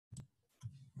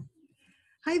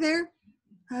Hi there.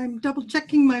 I'm double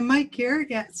checking my mic here.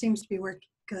 Yeah, it seems to be working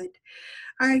good.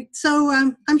 All right, so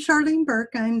I'm Charlene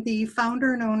Burke. I'm the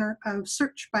founder and owner of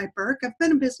Search by Burke. I've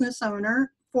been a business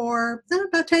owner for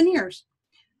about 10 years.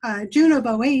 June of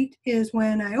 '08 is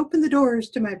when I opened the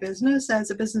doors to my business as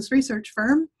a business research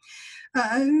firm.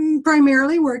 I'm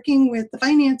primarily working with the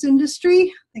finance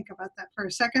industry, think about that for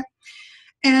a second,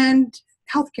 and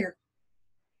healthcare.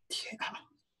 Yeah,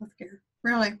 healthcare,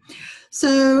 really.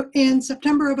 So in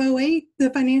September of '08, the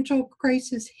financial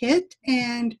crisis hit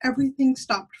and everything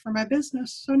stopped for my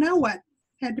business. So now what?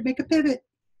 Had to make a pivot.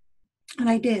 And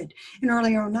I did. In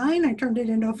early '09, I turned it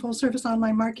into a full service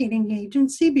online marketing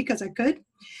agency because I could,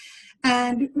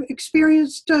 and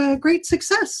experienced great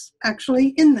success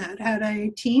actually in that. Had a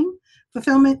team,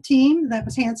 fulfillment team that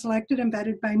was hand selected,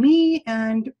 embedded by me,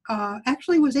 and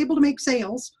actually was able to make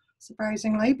sales,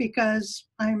 surprisingly, because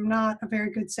I'm not a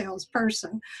very good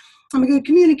salesperson. I'm a good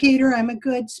communicator, I'm a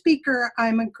good speaker,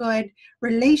 I'm a good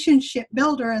relationship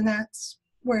builder, and that's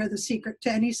where the secret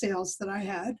to any sales that I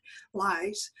had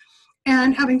lies.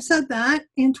 And having said that,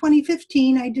 in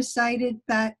 2015, I decided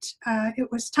that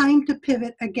it was time to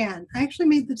pivot again. I actually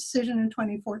made the decision in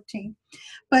 2014,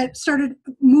 but started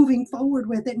moving forward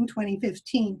with it in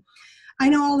 2015. I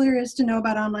know all there is to know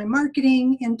about online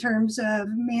marketing in terms of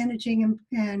managing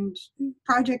and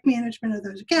project management of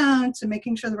those accounts and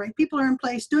making sure the right people are in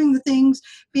place, doing the things,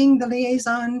 being the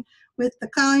liaison with the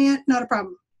client, not a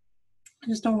problem. I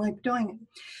just don't like doing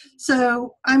it.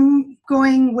 So I'm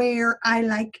going where I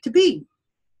like to be.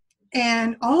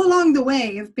 And all along the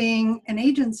way of being an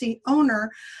agency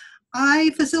owner, I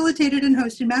facilitated and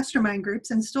hosted mastermind groups,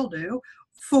 and still do,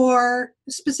 for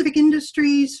specific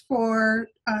industries, for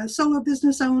solo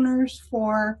business owners,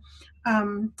 for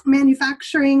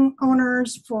manufacturing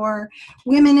owners, for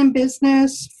women in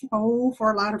business,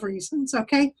 for a lot of reasons,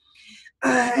 okay?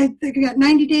 I've got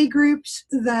 90-day groups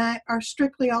that are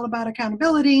strictly all about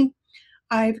accountability.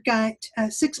 I've got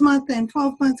 6-month and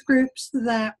 12-month groups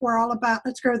that were all about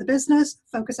let's grow the business,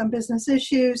 focus on business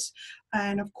issues,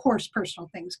 and of course,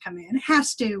 personal things come in. It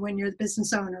has to when you're the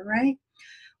business owner, right?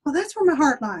 Well, that's where my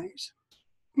heart lies.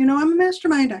 You know, I'm a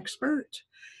mastermind expert,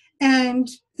 and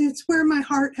it's where my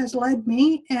heart has led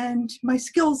me, and my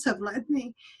skills have led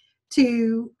me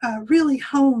to really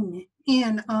hone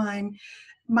in on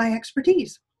my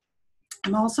expertise.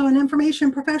 I'm also an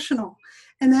information professional,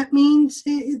 and that means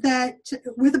that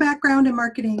with a background in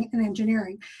marketing and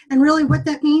engineering. And really what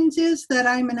that means is that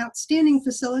I'm an outstanding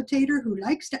facilitator who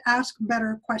likes to ask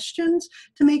better questions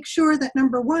to make sure that,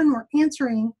 number one, we're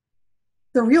answering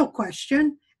the real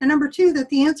question, and number two, that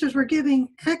the answers we're giving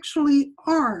actually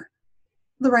are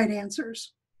the right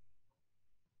answers.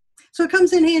 So it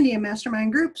comes in handy in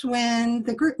mastermind groups when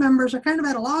the group members are kind of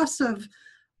at a loss of,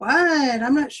 what?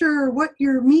 I'm not sure what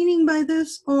you're meaning by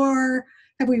this, or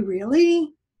have we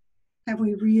really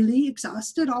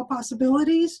exhausted all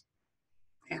possibilities?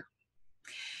 Yeah.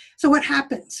 So what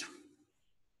happens?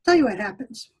 I'll tell you what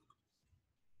happens.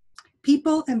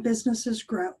 People and businesses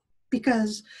grow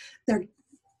because they're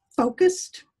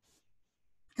focused,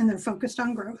 and they're focused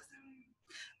on growth.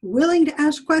 Willing to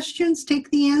ask questions, take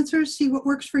the answers, see what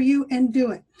works for you, and do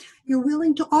it. You're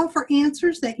willing to offer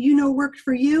answers that you know worked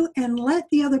for you and let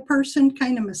the other person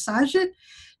kind of massage it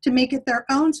to make it their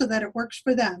own so that it works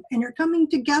for them. And you're coming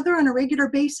together on a regular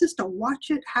basis to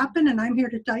watch it happen, and I'm here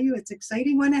to tell you it's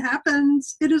exciting when it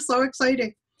happens. It is so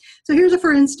exciting. So here's a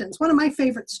for instance, one of my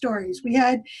favorite stories. We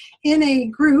had in a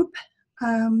group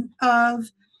of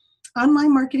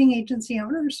online marketing agency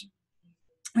owners,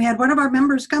 we had one of our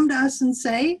members come to us and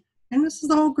say, and this is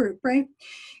the whole group, right?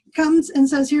 Comes and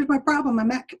says, here's my problem. I'm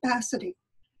at capacity.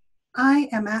 I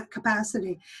am at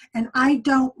capacity, and I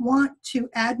don't want to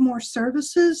add more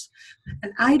services,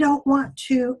 and I don't want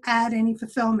to add any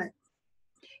fulfillment.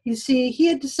 You see, he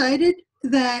had decided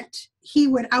that he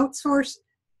would outsource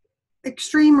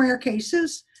extreme rare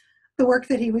cases the work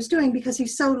that he was doing because he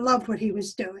so loved what he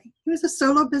was doing. He was a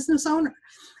solo business owner,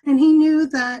 and he knew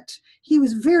that he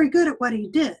was very good at what he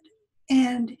did,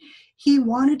 and he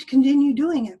wanted to continue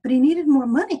doing it, but he needed more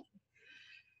money.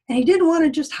 And he didn't want to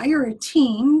just hire a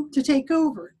team to take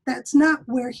over. That's not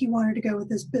where he wanted to go with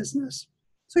his business.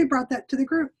 So he brought that to the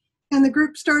group, and the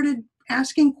group started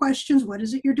asking questions. What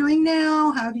is it you're doing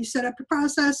now? How have you set up your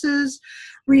processes?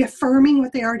 Reaffirming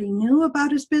what they already knew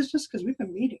about his business, because we've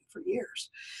been meeting for years.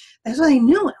 That's why they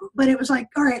knew him, but it was like,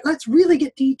 all right, let's really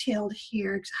get detailed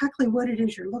here, exactly what it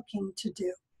is you're looking to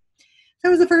do. That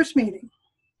was the first meeting.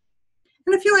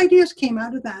 And a few ideas came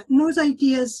out of that, and those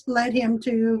ideas led him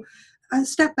to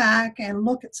step back and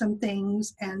look at some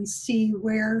things and see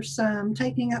where some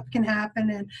tightening up can happen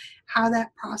and how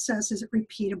that process is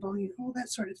repeatable, that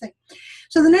sort of thing.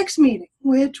 So the next meeting,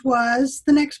 which was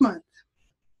the next month,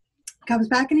 comes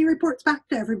back and he reports back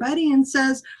to everybody and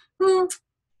says,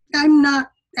 I'm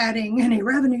not adding any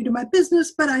revenue to my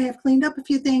business, but I have cleaned up a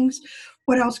few things.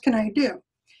 What else can I do?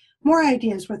 More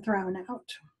ideas were thrown out.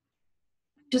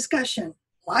 Discussion,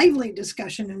 lively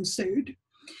discussion ensued.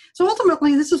 So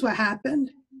ultimately, this is what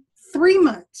happened. 3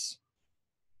 months,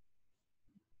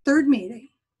 third meeting.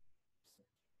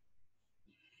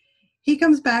 He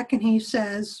comes back and he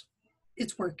says,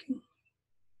 it's working.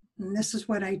 And this is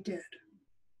what I did.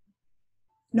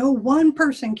 No one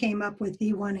person came up with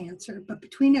the one answer, but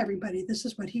between everybody, this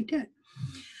is what he did.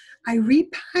 I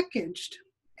repackaged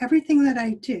everything that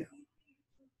I do,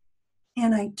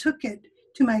 and I took it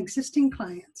to my existing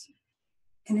clients,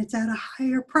 and it's at a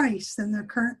higher price than they're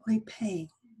currently paying.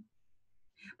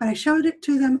 But I showed it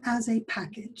to them as a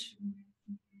package,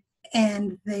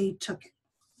 and they took it.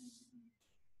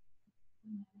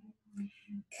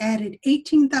 Added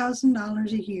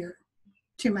 $18,000 a year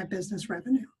to my business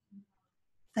revenue.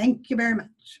 Thank you very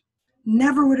much.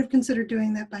 Never would have considered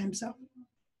doing that by himself,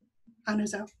 on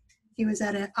his own. He was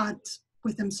at odds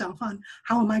with himself on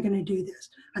how am I going to do this?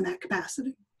 I'm at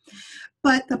capacity.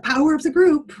 But the power of the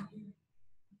group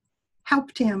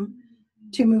helped him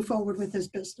to move forward with his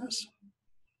business.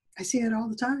 I see it all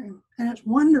the time, and it's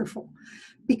wonderful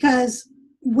because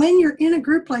when you're in a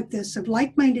group like this of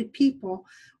like-minded people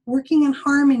working in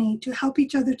harmony to help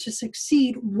each other to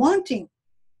succeed, wanting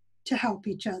to help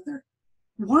each other,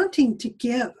 wanting to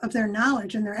give of their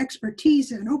knowledge and their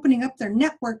expertise and opening up their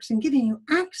networks and giving you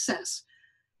access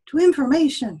to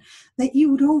information that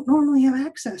you don't normally have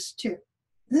access to.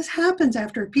 This happens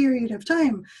after a period of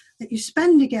time that you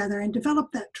spend together and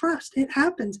develop that trust. It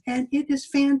happens, and it is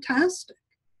fantastic.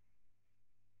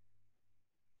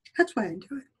 That's why I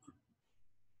do it.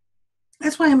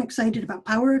 That's why I'm excited about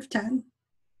Power of 10.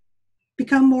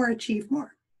 Become more, achieve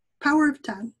more. Power of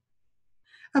 10.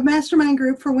 A mastermind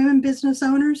group for women business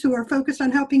owners who are focused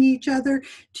on helping each other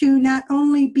to not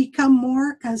only become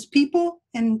more as people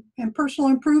and personal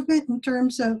improvement in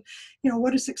terms of,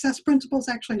 what do success principles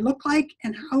actually look like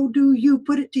and how do you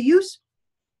put it to use?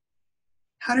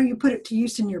 How do you put it to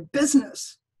use in your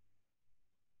business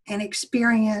and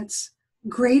experience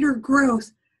greater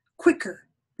growth quicker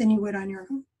than you would on your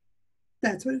own?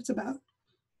 That's what it's about.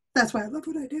 That's why I love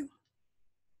what I do.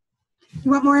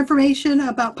 You want more information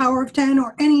about Power of 10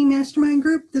 or any mastermind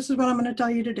group? This is what I'm going to tell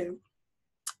you to do.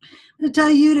 I'm going to tell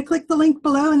you to click the link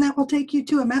below, and that will take you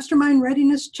to a mastermind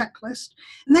readiness checklist.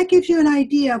 And that gives you an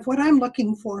idea of what I'm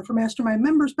looking for mastermind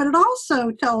members, but it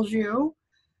also tells you,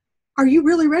 are you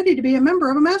really ready to be a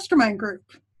member of a mastermind group?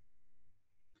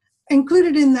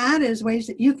 Included in that is ways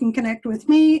that you can connect with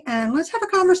me, and let's have a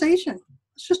conversation.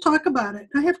 Let's just talk about it.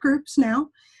 I have groups now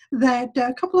that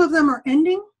a couple of them are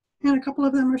ending, and a couple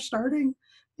of them are starting.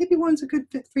 Maybe one's a good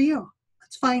fit for you.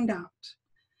 Let's find out.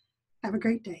 Have a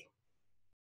great day.